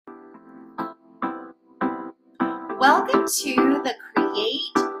Welcome to the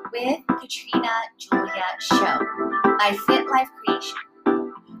Create with Katrina Julia show by Fit Life Creation,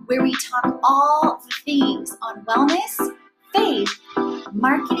 where we talk all the things on wellness, faith,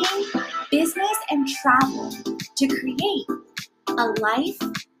 marketing, business, and travel to create a life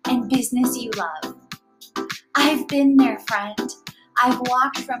and business you love. I've been there, friend. I've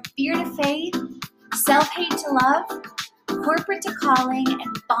walked from fear to faith, self-hate to love, corporate to calling,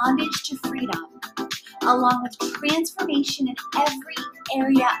 and bondage to freedom, along with transformation in every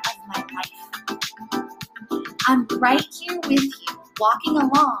area of my life. I'm right here with you, walking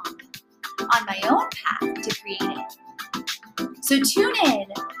along on my own path to creating. So tune in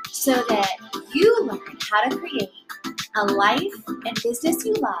so that you learn how to create a life and business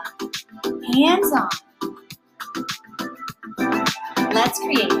you love, hands-on. Let's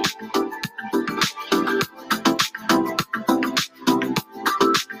create it.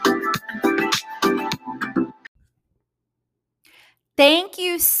 Thank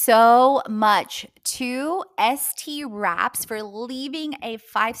you so much to ST Wraps for leaving a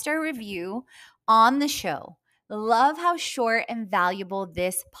 5-star review on the show. Love how short and valuable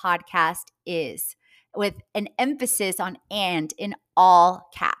this podcast is, with an emphasis on "and" in all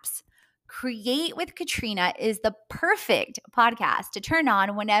caps. Create with Katrina is the perfect podcast to turn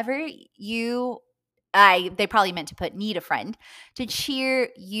on whenever they probably meant to put need a friend to cheer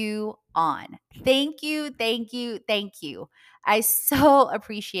you on. Thank you, thank you, thank you. I so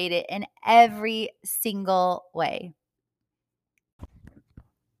appreciate it in every single way.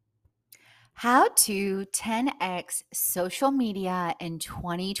 How to 10x social media in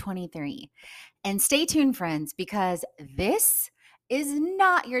 2023. And stay tuned, friends, because this is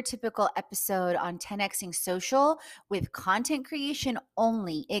not your typical episode on 10xing social with content creation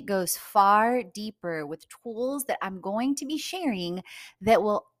only. It goes far deeper with tools that I'm going to be sharing that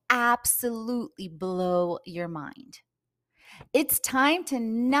will absolutely blow your mind. It's time to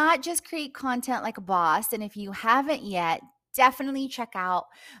not just create content like a boss. And if you haven't yet, definitely check out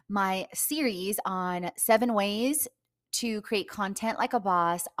my series on 7 ways to create content like a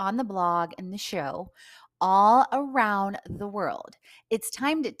boss on the blog and the show all around the world. It's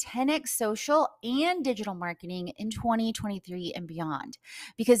time to 10x social and digital marketing in 2023 and beyond.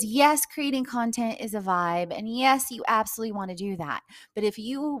 Because yes, creating content is a vibe. And yes, you absolutely want to do that. But if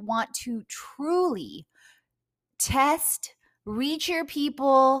you want to truly test, reach your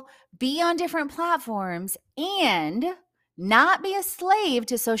people, be on different platforms, and not be a slave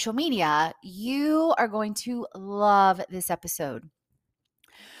to social media, you are going to love this episode.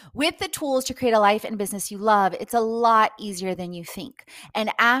 With the tools to create a life and business you love, it's a lot easier than you think. And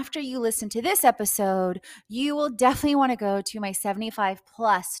after you listen to this episode, you will definitely want to go to my 75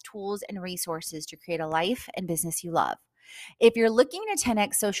 plus tools and resources to create a life and business you love. If you're looking to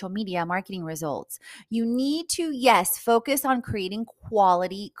 10x social media marketing results, you need to, yes, focus on creating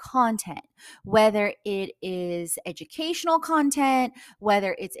quality content, whether it is educational content,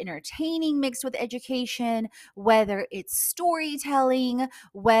 whether it's entertaining mixed with education, whether it's storytelling,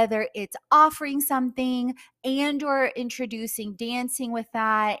 whether it's offering something and or introducing dancing with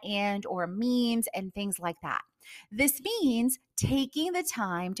that and or memes and things like that. This means taking the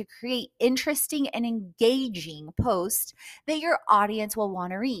time to create interesting and engaging posts that your audience will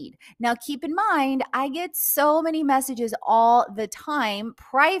want to read. Now, keep in mind, I get so many messages all the time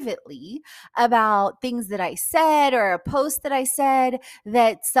privately about things that I said or a post that I said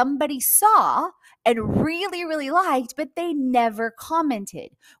that somebody saw and really, really liked, but they never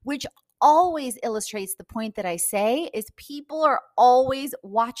commented, which always illustrates the point that I say is people are always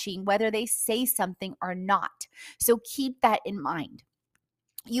watching whether they say something or not. So keep that in mind.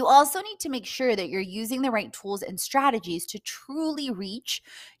 You also need to make sure that you're using the right tools and strategies to truly reach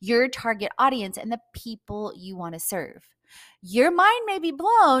your target audience and the people you want to serve. Your mind may be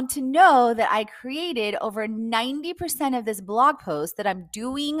blown to know that I created over 90% of this blog post that I'm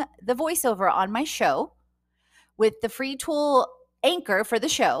doing the voiceover on my show with the free tool Anchor for the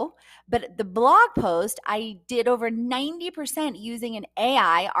show, but the blog post I did over 90% using an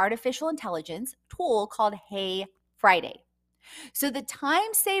AI, artificial intelligence tool called Hey Friday. So the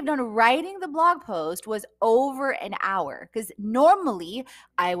time saved on writing the blog post was over an hour, because normally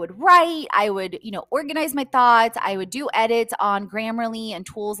I would write, I would, organize my thoughts, I would do edits on Grammarly and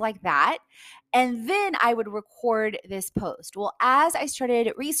tools like that. And then I would record this post. Well, as I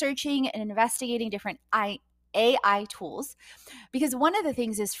started researching and investigating different AI tools, because one of the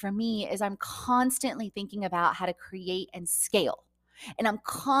things is for me is I'm constantly thinking about how to create and scale. And I'm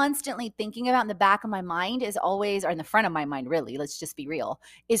constantly thinking about, in the back of my mind is always, or in the front of my mind really, let's just be real,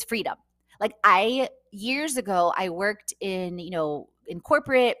 is freedom. Like years ago, I worked in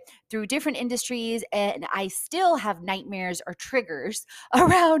corporate through different industries, and I still have nightmares or triggers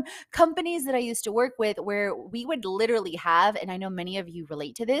around companies that I used to work with where we would literally have, and I know many of you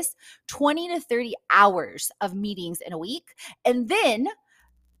relate to this, 20 to 30 hours of meetings in a week. And then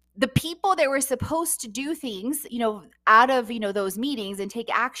the people that were supposed to do things, out of, those meetings and take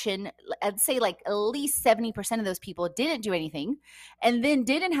action, I'd say like at least 70% of those people didn't do anything and then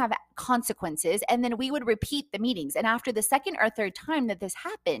didn't have consequences. And then we would repeat the meetings. And after the second or third time that this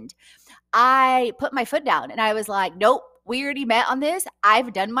happened, I put my foot down and I was like, nope, we already met on this.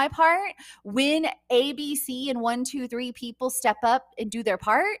 I've done my part. When A, B, C, and 1, 2, 3 people step up and do their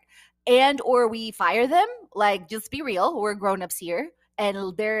part, and or we fire them, like, just be real, we're grown-ups here. And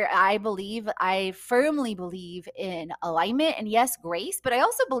I firmly believe in alignment and, yes, grace, but I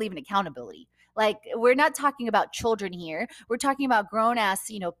also believe in accountability. Like, we're not talking about children here. We're talking about grown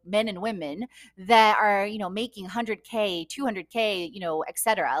ass, men and women that are, making 100K, 200K, et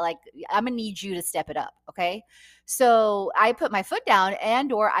cetera. Like, I'm gonna need you to step it up. Okay. So I put my foot down,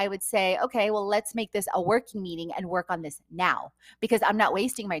 and or I would say, okay, well, let's make this a working meeting and work on this now, because I'm not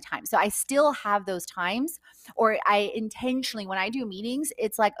wasting my time. So I still have those times, or I intentionally, when I do meetings,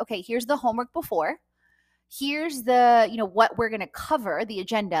 it's like, okay, here's the homework before. Here's the, what we're going to cover, the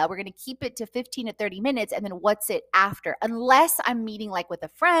agenda. We're going to keep it to 15 to 30 minutes. And then what's it after? Unless I'm meeting like with a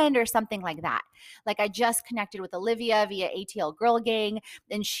friend or something like that. Like, I just connected with Olivia via ATL Girl Gang.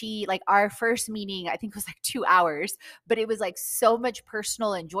 And she, like, our first meeting, I think was like 2 hours, but it was like so much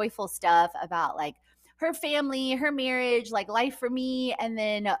personal and joyful stuff about like her family, her marriage, like life for me, and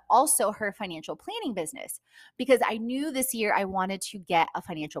then also her financial planning business, because I knew this year I wanted to get a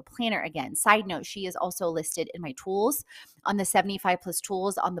financial planner again. Side note, she is also listed in my tools on the 75 plus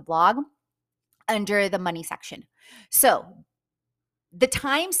tools on the blog under the money section. So the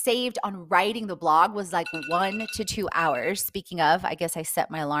time saved on writing the blog was like 1 to 2 hours. Speaking of, I guess I set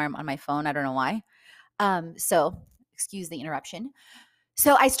my alarm on my phone. I don't know why. So excuse the interruption.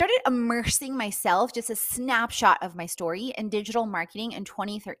 So I started immersing myself, just a snapshot of my story, in digital marketing in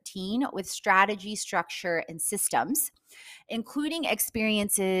 2013 with strategy, structure, and systems, including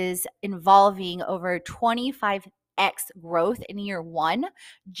experiences involving over 25x growth in year one,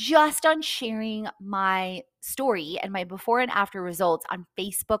 just on sharing my story and my before and after results on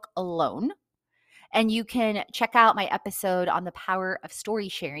Facebook alone. And you can check out my episode on the power of story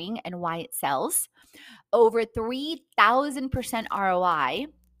sharing and why it sells. Over 3,000% ROI,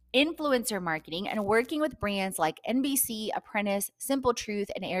 influencer marketing, and working with brands like NBC, Apprentice, Simple Truth,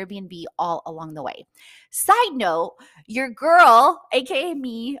 and Airbnb all along the way. Side note, your girl, aka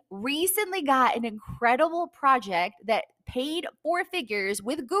me, recently got an incredible project that paid 4 figures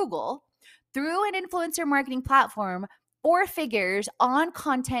with Google through an influencer marketing platform, 4 figures on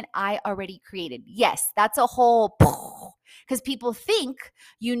content I already created. Yes, that's a whole because people think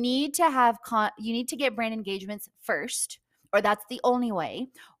you need to get brand engagements first, or that's the only way,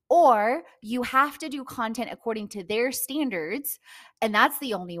 or you have to do content according to their standards, and that's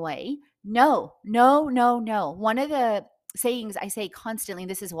the only way. No, no, no, no. One of the sayings I say constantly, and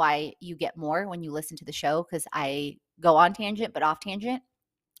this is why you get more when you listen to the show, because I go on tangent but off tangent,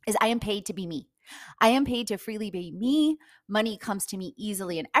 is I am paid to be me. I am paid to freely be me. Money comes to me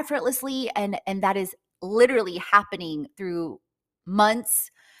easily and effortlessly, and that is literally happening through months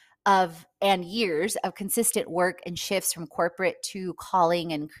of and years of consistent work and shifts from corporate to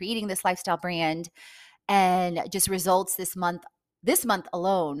calling and creating this lifestyle brand, and just results this month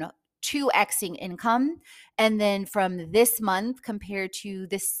alone 2xing income. And then from this month compared to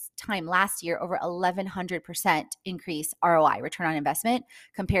this time last year, over 1100% increase ROI, return on investment,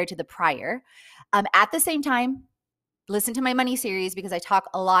 compared to the prior. At the same time, listen to my money series, because I talk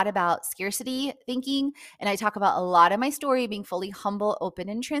a lot about scarcity thinking, and I talk about a lot of my story being fully humble, open,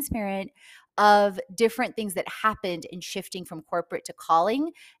 and transparent of different things that happened in shifting from corporate to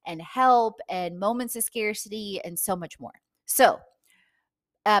calling and help and moments of scarcity and so much more. So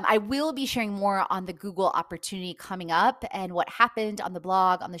I will be sharing more on the Google opportunity coming up and what happened on the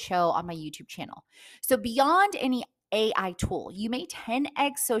blog, on the show, on my YouTube channel. So beyond any AI tool, you may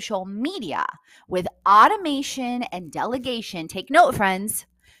 10x social media with automation and delegation. Take note, friends.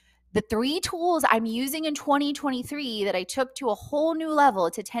 The 3 tools I'm using in 2023 that I took to a whole new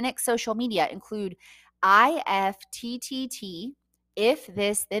level to 10x social media include IFTTT, If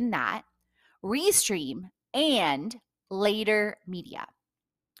This Then That, Restream, and Later Media.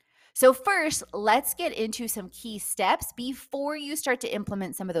 So first, let's get into some key steps before you start to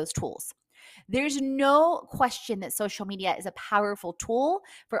implement some of those tools. There's no question that social media is a powerful tool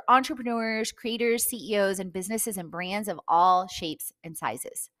for entrepreneurs, creators, CEOs, and businesses and brands of all shapes and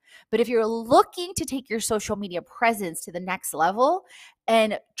sizes. But if you're looking to take your social media presence to the next level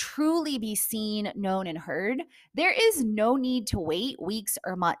and truly be seen, known, and heard, there is no need to wait weeks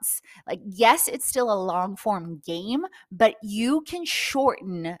or months. Like, yes, it's still a long form game, but you can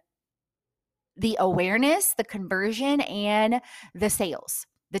shorten the awareness, the conversion, and the sales,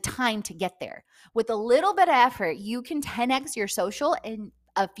 the time to get there. With a little bit of effort, you can 10x your social in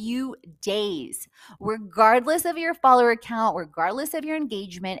a few days, regardless of your follower count, regardless of your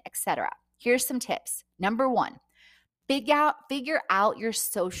engagement, etc. Here's some tips. Number one, figure out your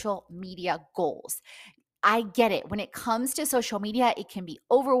social media goals. I get it. When it comes to social media, it can be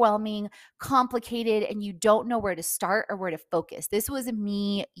overwhelming, complicated, and you don't know where to start or where to focus. This was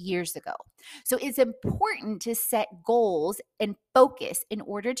me years ago. So it's important to set goals and focus in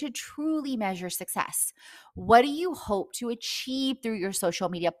order to truly measure success. What do you hope to achieve through your social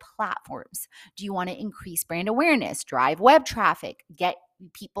media platforms? Do you want to increase brand awareness, drive web traffic, get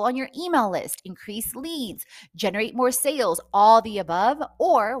people on your email list, increase leads, generate more sales, all the above,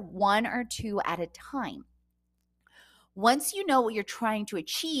 or one or two at a time? Once you know what you're trying to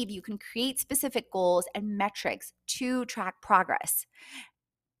achieve, you can create specific goals and metrics to track progress.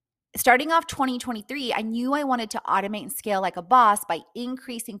 Starting off 2023, I knew I wanted to automate and scale like a boss by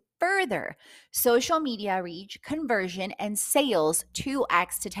increasing further social media reach, conversion, and sales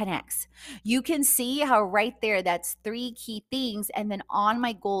 2x to 10x. You can see how right there, that's three key things. And then on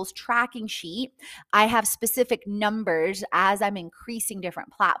my goals tracking sheet, I have specific numbers as I'm increasing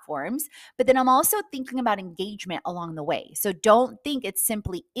different platforms. But then I'm also thinking about engagement along the way. So don't think it's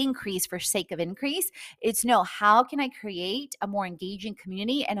simply increase for sake of increase. It's no, how can I create a more engaging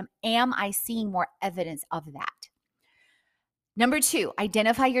community? And am I seeing more evidence of that? Number two,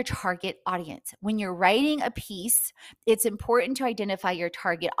 identify your target audience. When you're writing a piece, it's important to identify your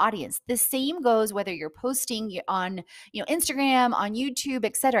target audience. The same goes whether you're posting on, Instagram, on YouTube,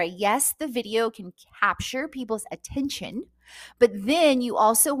 etc. Yes, the video can capture people's attention, but then you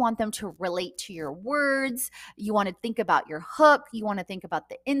also want them to relate to your words. You want to think about your hook. You want to think about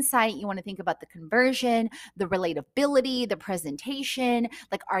the insight. You want to think about the conversion, the relatability, the presentation.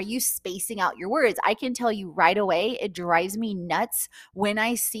 Like, are you spacing out your words? I can tell you right away, it drives me nuts when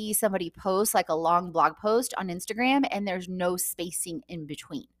I see somebody post like a long blog post on Instagram and there's no spacing in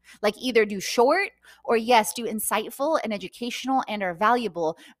between. Like, either do short or yes, do insightful and educational and are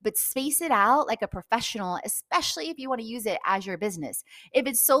valuable, but space it out like a professional, especially if you want to use it as your business. If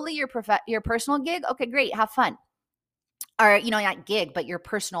it's solely your personal gig, okay, great, have fun. Or, not gig, but your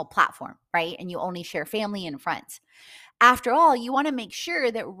personal platform, right? And you only share family and friends. After all, you want to make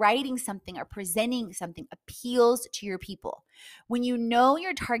sure that writing something or presenting something appeals to your people. When you know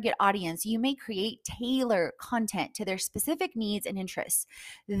your target audience, you may create tailored content to their specific needs and interests.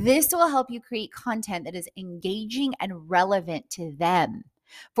 This will help you create content that is engaging and relevant to them.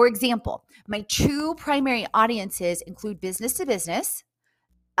 For example, my two primary audiences include business to business,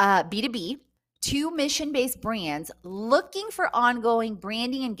 B2B, two mission-based brands looking for ongoing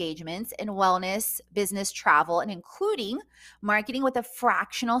branding engagements in wellness, business, travel, and including marketing with a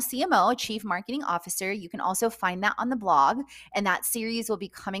fractional CMO, a chief marketing officer. You can also find that on the blog, and that series will be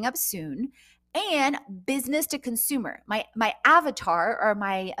coming up soon. And business to consumer. My avatar or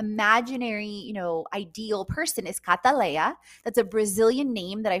my imaginary, ideal person is Catalea. That's a Brazilian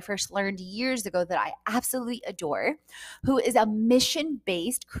name that I first learned years ago that I absolutely adore, who is a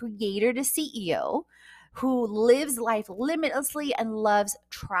mission-based creator to CEO who lives life limitlessly and loves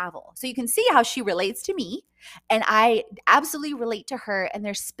travel. So you can see how she relates to me, and I absolutely relate to her, and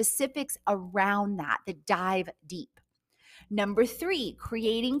there's specifics around that dive deep. Number three,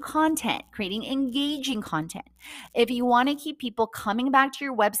 creating content, creating engaging content. If you want to keep people coming back to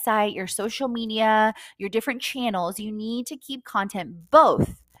your website, your social media, your different channels, you need to keep content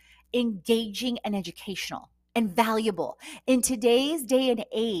both engaging and educational and valuable. In today's day and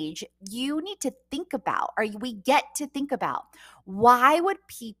age, you need to think about, or we get to think about, why would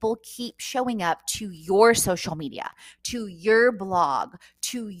people keep showing up to your social media, to your blog,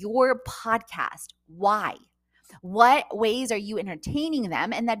 to your podcast? Why? What ways are you entertaining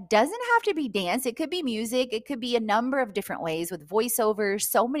them? And that doesn't have to be dance. It could be music. It could be a number of different ways with voiceovers,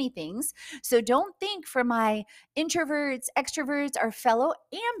 so many things. So don't think, for my introverts, extroverts, or fellow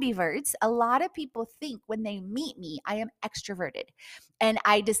ambiverts, a lot of people think when they meet me, I am extroverted. And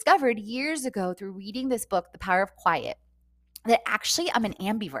I discovered years ago through reading this book, The Power of Quiet, that actually I'm an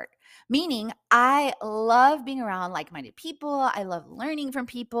ambivert, meaning I love being around like-minded people. I love learning from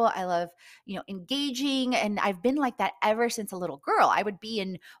people. I love, engaging. And I've been like that ever since a little girl. I would be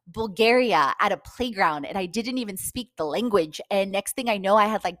in Bulgaria at a playground and I didn't even speak the language. And next thing I know, I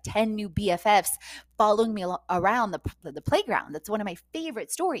had like 10 new BFFs following me around the playground. That's one of my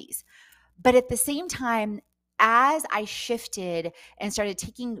favorite stories. But at the same time, as I shifted and started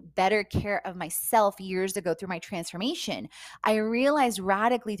taking better care of myself years ago through my transformation, I realized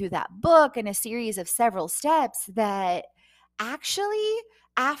radically through that book and a series of several steps that actually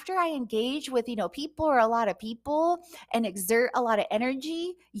after I engage with, people or a lot of people and exert a lot of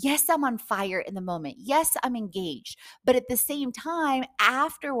energy, yes, I'm on fire in the moment. Yes, I'm engaged. But at the same time,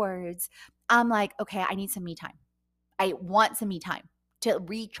 afterwards, I'm like, okay, I need some me time. I want some me time to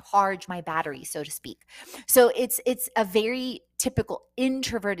recharge my battery, so to speak. So it's a very typical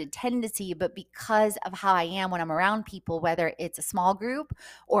introverted tendency, but because of how I am when I'm around people, whether it's a small group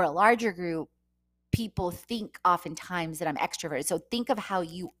or a larger group, people think oftentimes that I'm extroverted. So think of how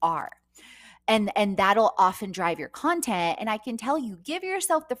you are. And that'll often drive your content. And I can tell you, give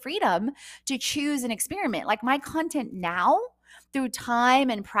yourself the freedom to choose an experiment. Like my content now, through time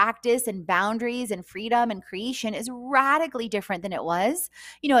and practice and boundaries and freedom and creation, is radically different than it was,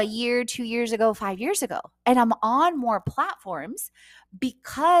 a year, 2 years ago, 5 years ago. And I'm on more platforms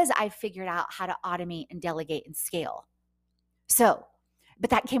because I figured out how to automate and delegate and scale. So, but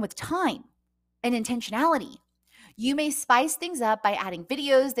that came with time and intentionality. You may spice things up by adding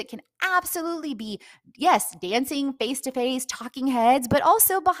videos that can absolutely be, yes, dancing face to face, talking heads, but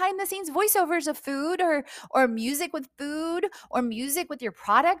also behind the scenes voiceovers of food or music with food or music with your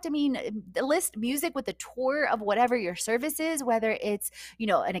product. I mean, the list music with the tour of whatever your service is, whether it's,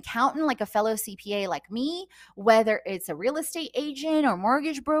 an accountant like a fellow CPA like me, whether it's a real estate agent or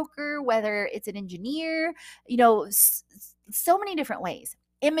mortgage broker, whether it's an engineer, so many different ways,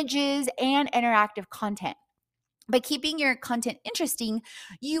 images and interactive content. By keeping your content interesting,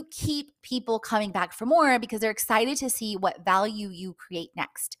 you keep people coming back for more because they're excited to see what value you create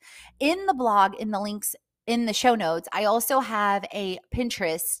next. In the blog, in the links in the show notes, I also have a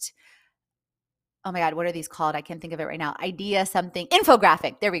Pinterest. Oh my God, what are these called? I can't think of it right now. Idea something,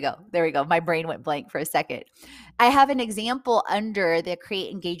 infographic. There we go. There we go. My brain went blank for a second. I have an example under the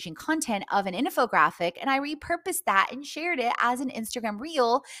create engaging content of an infographic, and I repurposed that and shared it as an Instagram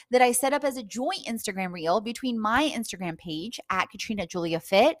reel that I set up as a joint Instagram reel between my Instagram page at Katrina Julia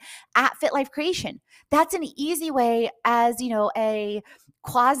Fit at Fit Life Creation. That's an easy way as, a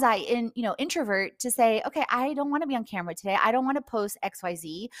introvert to say, okay, I don't want to be on camera today. I don't want to post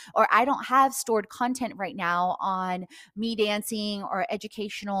XYZ, or I don't have stored content right now on me dancing or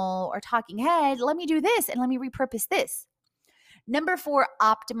educational or talking head. Let me do this and let me repurpose this. Number 4,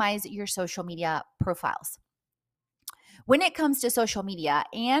 optimize your social media profiles. When it comes to social media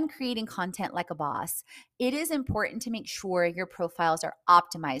and creating content like a boss, it is important to make sure your profiles are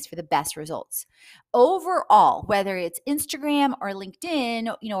optimized for the best results. Overall, whether it's Instagram or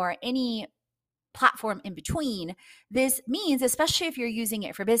LinkedIn, or any platform in between, this means, especially if you're using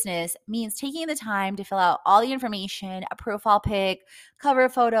it for business, means taking the time to fill out all the information, a profile pic, cover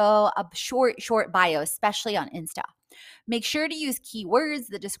photo, a short bio, especially on Insta. Make sure to use keywords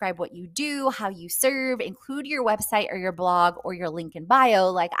that describe what you do, how you serve, include your website or your blog or your link in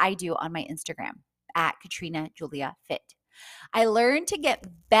bio like I do on my Instagram at Katrina Julia Fit. I learned to get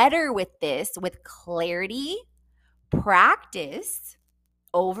better with this with clarity, practice,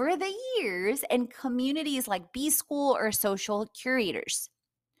 over the years, and communities like B School or Social Curators.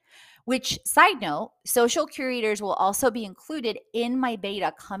 Which, side note, Social Curators will also be included in my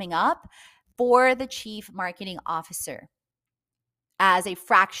beta coming up for the Chief Marketing Officer as a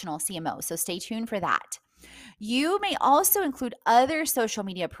fractional CMO. So stay tuned for that. You may also include other social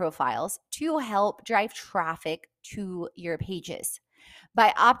media profiles to help drive traffic to your pages.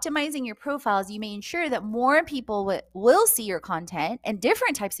 By optimizing your profiles, you may ensure that more people will see your content, and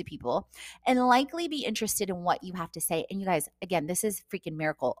different types of people, and likely be interested in what you have to say. And you guys, again, this is freaking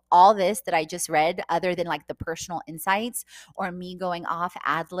miracle. All this that I just read, other than like the personal insights or me going off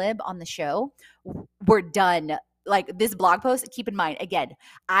ad lib on the show, we're done. Like this blog post, keep in mind, again,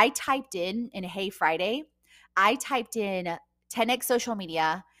 I typed in Hey Friday, I typed in 10x social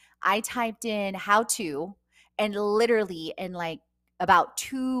media, I typed in how to, and literally in like about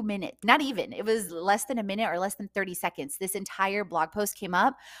 2 minutes, not even, it was less than a minute or less than 30 seconds. This entire blog post came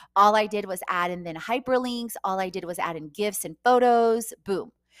up. All I did was add in then hyperlinks. All I did was add in GIFs and photos.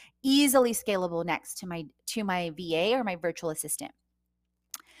 Boom. Easily scalable next to my VA or my virtual assistant.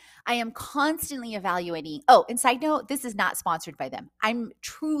 I am constantly evaluating. Oh, and side note, this is not sponsored by them. I'm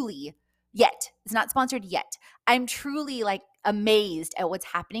truly yet. It's not sponsored yet. I'm truly like amazed at what's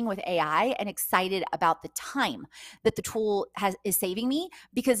happening with AI and excited about the time that the tool is saving me,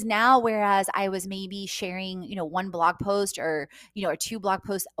 because now, whereas I was maybe sharing, one blog post or, or two blog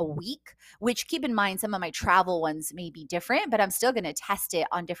posts a week, which, keep in mind, some of my travel ones may be different, but I'm still going to test it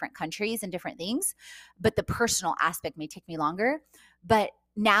on different countries and different things. But the personal aspect may take me longer. But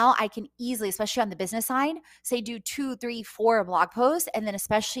now I can easily, especially on the business side, say do 2, 3, 4 blog posts, and then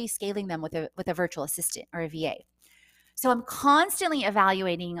especially scaling them with a virtual assistant or a VA. So I'm constantly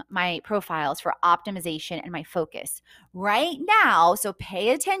evaluating my profiles for optimization and my focus right now. So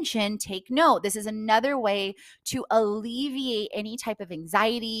pay attention, take note. This is another way to alleviate any type of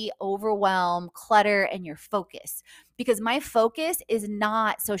anxiety, overwhelm, clutter, and your focus. Because my focus is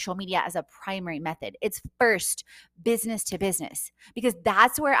not social media as a primary method. It's first business to business, because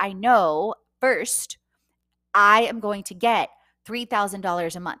that's where I know first I am going to get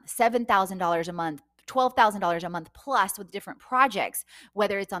 $3,000 a month, $7,000 a month, $12,000 a month plus with different projects,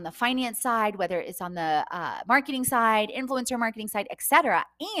 whether it's on the finance side, whether it's on the marketing side, influencer marketing side, etc.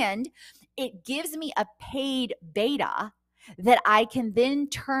 And it gives me a paid beta that I can then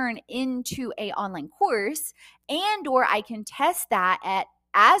turn into a online course, and or I can test that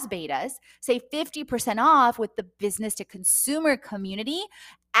as betas, say 50% off with the business to consumer community.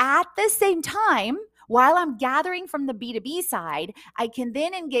 At the same time, while I'm gathering from the B2B side, I can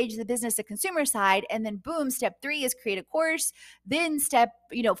then engage the business to consumer side, and then boom, step 3 is create a course. Then step,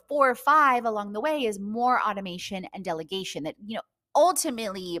 4 or 5 along the way is more automation and delegation that,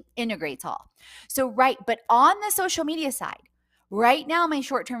 ultimately integrates all. So, right, but on the social media side, right now, my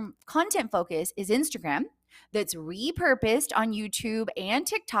short-term content focus is Instagram, that's repurposed on YouTube and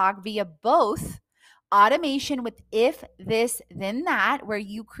TikTok via both automation with if this then that, where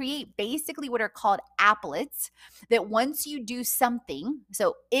you create basically what are called applets, that once you do something,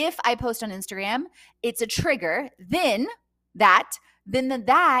 so if I post on Instagram, it's a trigger, then that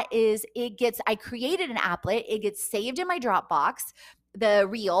is, I created an applet, it gets saved in my Dropbox, the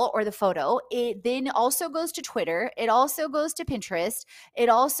reel or the photo. It then also goes to Twitter. It also goes to Pinterest. It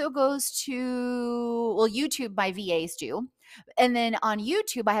also goes to, YouTube, my VAs do. And then on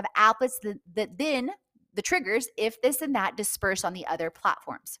YouTube, I have applets that then the triggers, if this and that, disperse on the other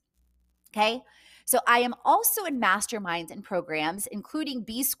platforms. Okay. So I am also in masterminds and programs, including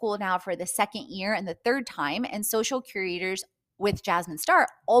B School now for the second year and the third time, and Social Curators with Jasmine Star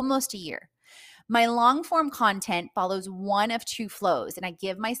almost a year. My long form content follows one of two flows, and I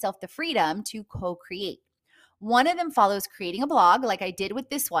give myself the freedom to co-create. One of them follows creating a blog, like I did with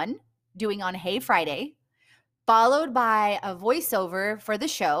this one, doing on Hey Friday, followed by a voiceover for the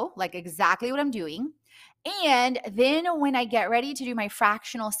show, like exactly what I'm doing. And then when I get ready to do my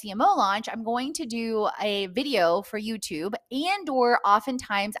fractional CMO launch, I'm going to do a video for YouTube, and or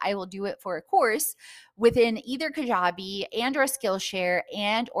oftentimes I will do it for a course within either Kajabi and or Skillshare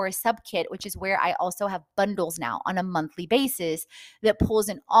and or a Subkit, which is where I also have bundles now on a monthly basis that pulls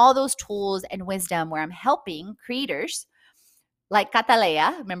in all those tools and wisdom, where I'm helping creators like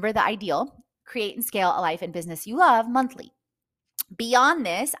Catalea, remember the ideal, create and scale a life and business you love monthly. Beyond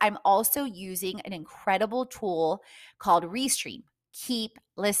this, I'm also using an incredible tool called Restream. Keep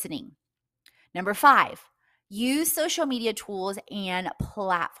listening. Number 5, use social media tools and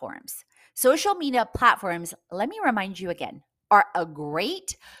platforms. Social media platforms, let me remind you again, are a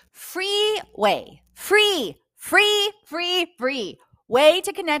great free way, free way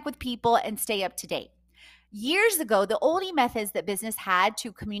to connect with people and stay up to date. Years ago, the only methods that business had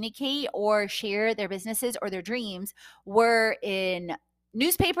to communicate or share their businesses or their dreams were in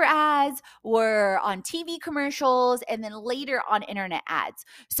newspaper ads, were on TV commercials, and then later on internet ads.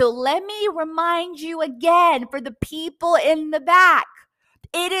 So let me remind you again, for the people in the back,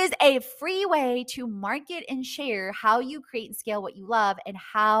 it is a free way to market and share how you create and scale what you love and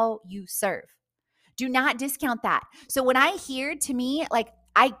how you serve. Do not discount that. So when I hear, to me, like,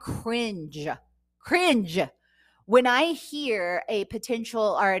 I cringe when I hear a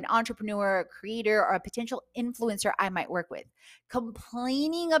potential or an entrepreneur, creator, or a potential influencer I might work with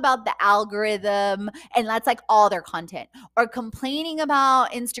complaining about the algorithm, and that's like all their content, or complaining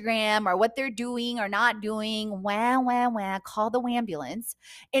about Instagram or what they're doing or not doing, call the ambulance.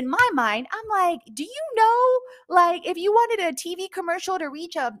 In my mind, I'm like, do you know, like, if you wanted a TV commercial to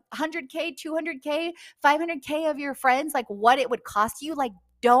reach 100K, 200K, 500K of your friends, like what it would cost you? Like,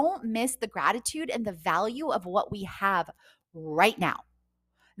 don't miss the gratitude and the value of what we have right now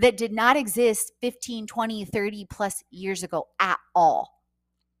that did not exist 15, 20, 30 plus years ago at all.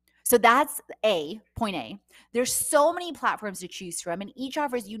 So that's point A. There's so many platforms to choose from, and each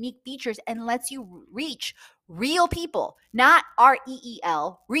offers unique features and lets you reach real people, not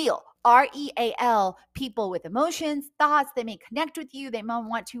REEL, real. REAL, people with emotions, thoughts, they may connect with you, they may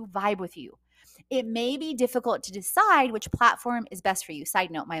want to vibe with you. It may be difficult to decide which platform is best for you. Side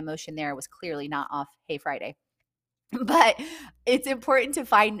note, my emotion there was clearly not off Hey Friday. But it's important to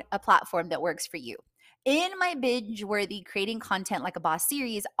find a platform that works for you. In my binge worthy Creating Content Like a Boss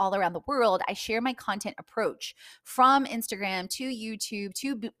series all around the world, I share my content approach from Instagram to YouTube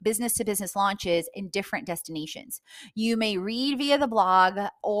to business to business launches in different destinations. You may read via the blog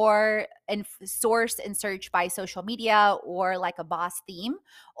or and source and search by social media or like a boss theme,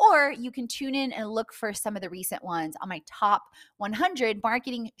 or you can tune in and look for some of the recent ones on my top 100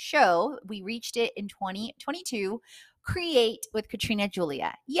 marketing show. We reached it in 2022. Create with Katrina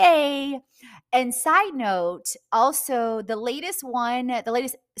Julia. Yay. And side note, also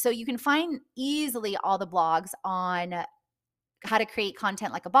so you can find easily all the blogs on how to create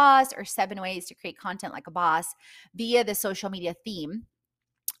content like a boss or 7 ways to create content like a boss via the social media theme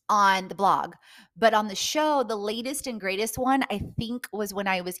on the blog. But on the show, the latest and greatest one, I think, was when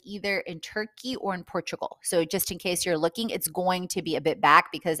I was either in Turkey or in Portugal. So just in case you're looking, it's going to be a bit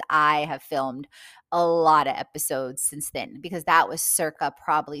back because I have filmed a lot of episodes since then, because that was circa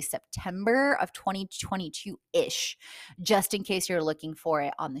probably September of 2022-ish, just in case you're looking for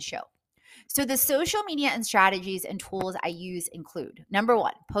it on the show. So the social media and strategies and tools I use include: number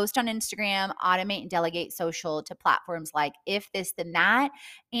 1, post on Instagram, automate and delegate social to platforms like If This Then That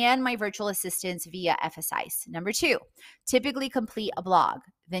and my virtual assistants via FSice. Number 2, typically complete a blog,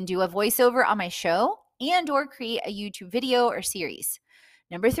 then do a voiceover on my show and or create a YouTube video or series.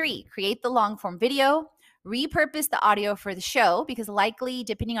 Number 3, create the long form video, repurpose the audio for the show, because likely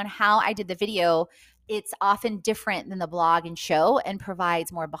depending on how I did the video, it's often different than the blog and show and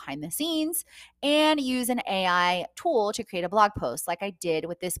provides more behind the scenes, and use an AI tool to create a blog post like I did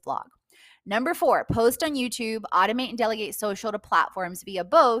with this blog. Number 4, post on YouTube, automate and delegate social to platforms via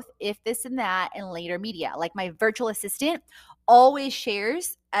both If This and That and later media. Like my virtual assistant always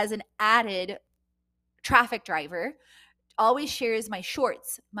shares as an added traffic driver, always shares my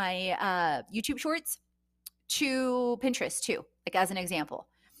shorts, my YouTube shorts to Pinterest too, like as an example.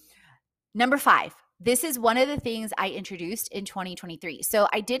 Number 5, this is one of the things I introduced in 2023. So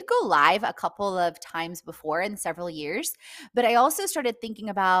I did go live a couple of times before in several years, but I also started thinking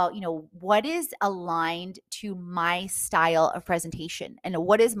about, what is aligned to my style of presentation and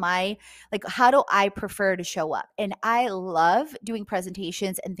what is how do I prefer to show up? And I love doing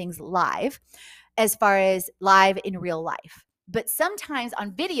presentations and things live, as far as live in real life. But sometimes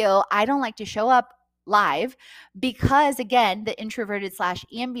on video, I don't like to show up live because, again, the introverted /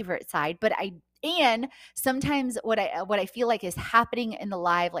 ambivert side, and sometimes what I feel like is happening in the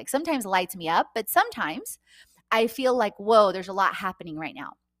live, like sometimes lights me up, but sometimes I feel like, whoa, there's a lot happening right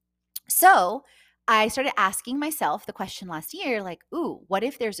now. So I started asking myself the question last year, like, ooh, what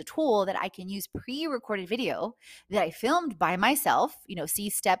if there's a tool that I can use pre-recorded video that I filmed by myself, see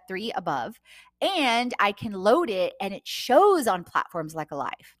step 3 above, and I can load it and it shows on platforms like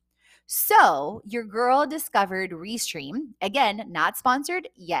Alive. So your girl discovered Restream, again, not sponsored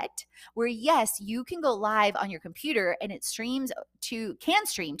yet, where yes, you can go live on your computer and it can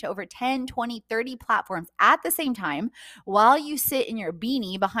stream to over 10, 20, 30 platforms at the same time while you sit in your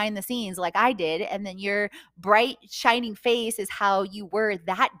beanie behind the scenes like I did. And then your bright, shining face is how you were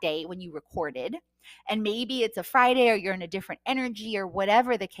that day when you recorded. And maybe it's a Friday or you're in a different energy or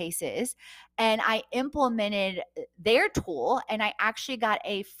whatever the case is. And I implemented their tool and I actually got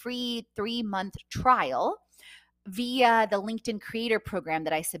a free 3-month trial via the LinkedIn Creator Program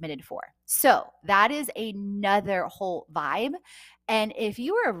that I submitted for. So that is another whole vibe. And if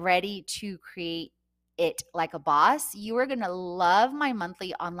you are ready to create it like a boss, you are going to love my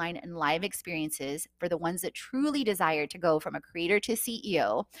monthly online and live experiences for the ones that truly desire to go from a creator to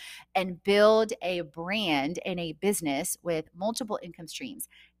CEO and build a brand and a business with multiple income streams.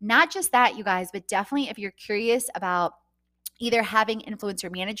 Not just that, you guys, but definitely if you're curious about either having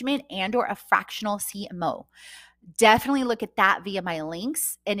influencer management and or a fractional CMO, definitely look at that via my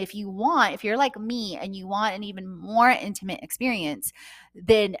links. And if you're like me and you want an even more intimate experience,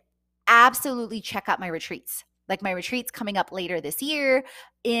 then absolutely check out my retreats. Like my retreats coming up later this year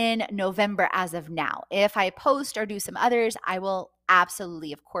in November as of now. If I post or do some others, I will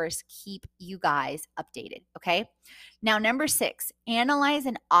absolutely, of course, keep you guys updated. Okay. Now, number 6, analyze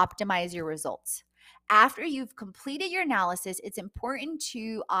and optimize your results. After you've completed your analysis, it's important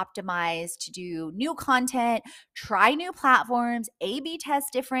to optimize, to do new content, try new platforms, A/B test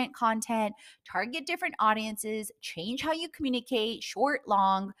different content, target different audiences, change how you communicate, short,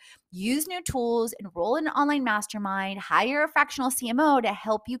 long, use new tools, enroll in an online mastermind, hire a fractional CMO to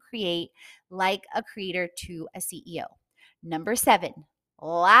help you create like a creator to a CEO. Number 7,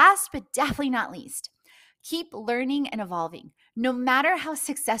 last but definitely not least, keep learning and evolving. No matter how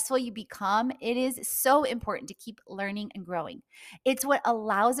successful you become, it is so important to keep learning and growing. It's what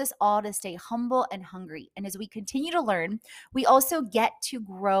allows us all to stay humble and hungry. And as we continue to learn, we also get to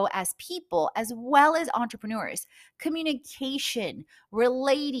grow as people as well as entrepreneurs. Communication,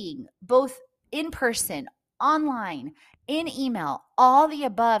 relating, both in person, online, in email, all the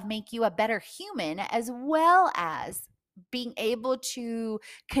above make you a better human as well as being able to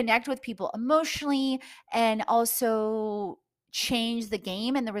connect with people emotionally and also change the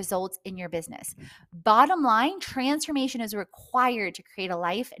game and the results in your business. Bottom line, transformation is required to create a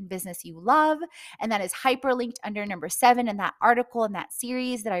life and business you love. And that is hyperlinked under number 7 in that article in that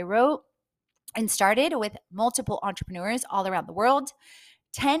series that I wrote and started with multiple entrepreneurs all around the world.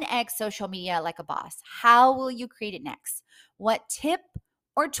 10x social media like a boss. How will you create it next? What tip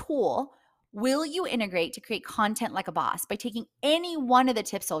or tool will you integrate to create content like a boss? By taking any one of the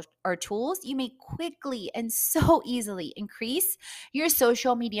tips or tools, you may quickly and so easily increase your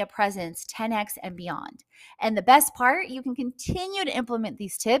social media presence 10x and beyond. And the best part, you can continue to implement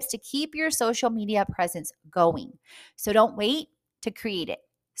these tips to keep your social media presence going. So don't wait to create it.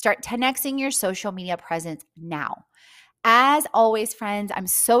 Start 10xing your social media presence now. As always, friends, I'm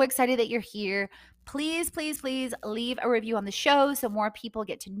so excited that you're here. Please, please, please leave a review on the show so more people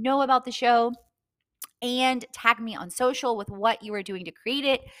get to know about the show, and tag me on social with what you are doing to create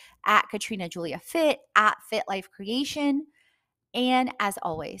it at Katrina Julia Fit, at Fit Life Creation. And as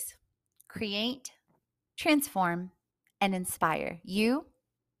always, create, transform, and inspire. You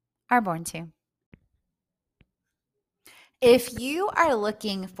are born to. If you are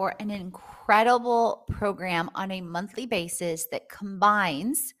looking for an incredible program on a monthly basis that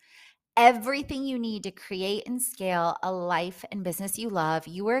combines everything you need to create and scale a life and business you love,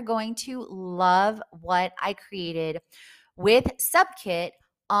 you are going to love what I created with Subkit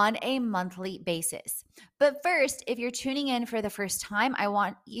on a monthly basis. But first, if you're tuning in for the first time, I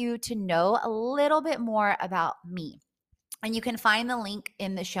want you to know a little bit more about me. And you can find the link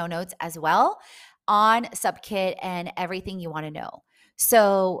in the show notes as well on Subkit and everything you want to know.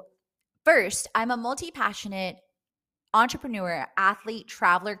 So, first, I'm a multi-passionate entrepreneur, athlete,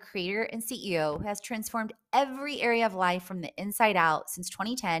 traveler, creator, and CEO who has transformed every area of life from the inside out since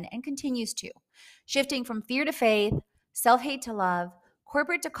 2010 and continues to, shifting from fear to faith, self-hate to love,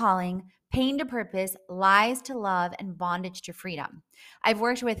 corporate to calling, pain to purpose, lies to love, and bondage to freedom. I've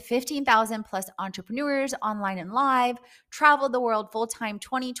worked with 15,000 plus entrepreneurs online and live, traveled the world full-time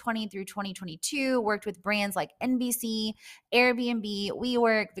 2020 through 2022, worked with brands like NBC, Airbnb,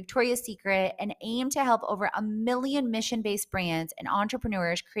 WeWork, Victoria's Secret, and aim to help over 1 million mission-based brands and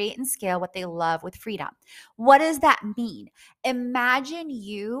entrepreneurs create and scale what they love with freedom. What does that mean? Imagine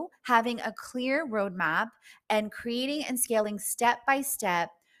you having a clear roadmap and creating and scaling step by step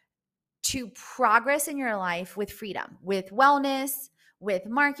to progress in your life with freedom, with wellness, with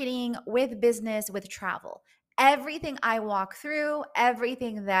marketing, with business, with travel. Everything I walk through,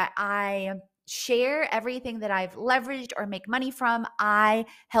 everything that I share, everything that I've leveraged or make money from, I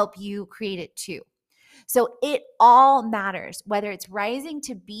help you create it too. So it all matters, whether it's rising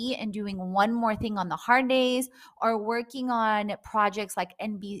to be and doing one more thing on the hard days or working on projects like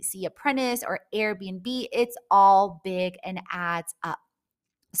NBC Apprentice or Airbnb, it's all big and adds up.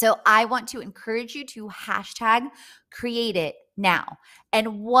 So I want to encourage you to hashtag create it now.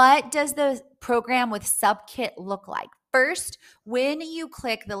 And what does the program with Subkit look like? First, when you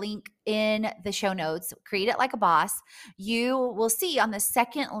click the link in the show notes, Create It Like a Boss, you will see on the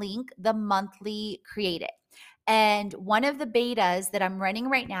second link the monthly Create It. And one of the betas that I'm running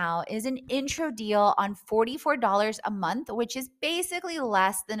right now is an intro deal on $44 a month, which is basically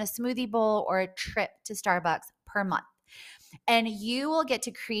less than a smoothie bowl or a trip to Starbucks per month. And you will get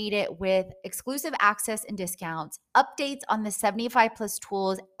to create it with exclusive access and discounts, updates on the 75 plus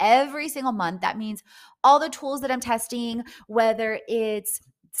tools every single month. That means all the tools that I'm testing, whether it's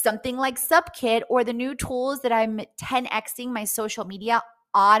something like Subkit or the new tools that I'm 10xing my social media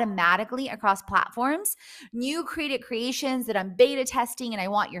automatically across platforms, new creative creations that I'm beta testing and I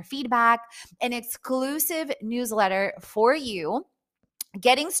want your feedback, an exclusive newsletter for you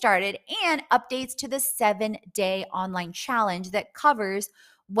getting started, and updates to the 7-day online challenge that covers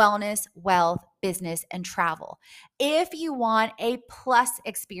wellness, wealth, business, and travel. If you want a plus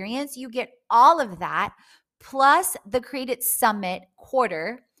experience, you get all of that, plus the Create It Summit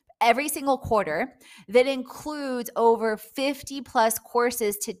quarter, every single quarter, that includes over 50 plus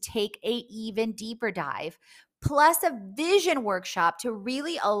courses to take a even deeper dive, plus a vision workshop to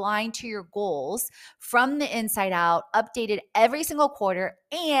really align to your goals from the inside out, updated every single quarter,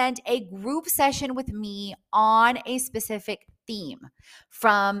 and a group session with me on a specific theme,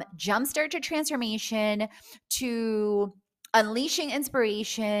 from jumpstart to transformation to unleashing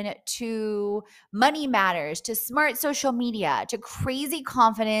inspiration to money matters to smart social media to crazy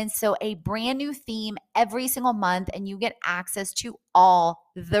confidence. So a brand new theme every single month, and you get access to all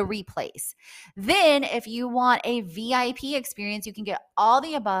the replays. Then if you want a VIP experience, you can get all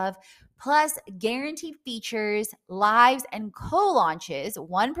the above plus guaranteed features, lives, and co-launches,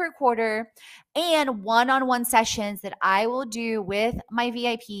 one per quarter, and one-on-one sessions that I will do with my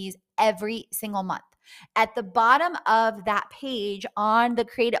VIPs every single month. At the bottom of that page on the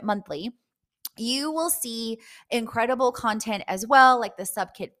Create It Monthly, you will see incredible content as well, like the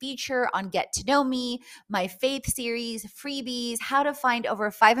Subkit feature on Get to Know Me, my Faith series, freebies, how to find over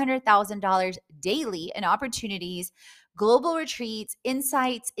 $500,000 daily in opportunities, global retreats,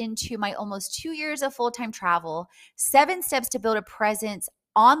 insights into my almost 2 years of full-time travel, 7 steps to build a presence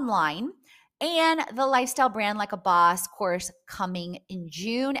online, and the Lifestyle Brand Like a Boss course coming in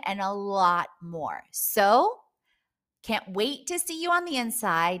June, and a lot more. So can't wait to see you on the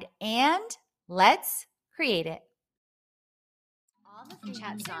inside, and let's create it. All the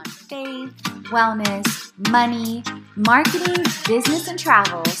chats on faith, wellness, money, marketing, business, and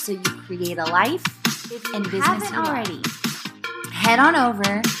travel, so you create a life and business you already. Head on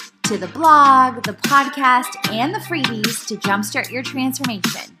over to the blog, the podcast, and the freebies to jumpstart your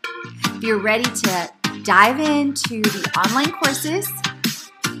transformation. If you're ready to dive into the online courses,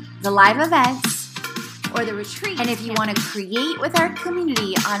 the live events, or the retreat, and if you want to create with our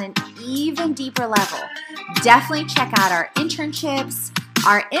community on an even deeper level, definitely check out our internships,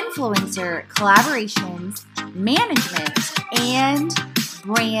 our influencer collaborations, management, and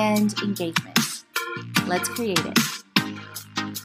brand engagements. Let's create it.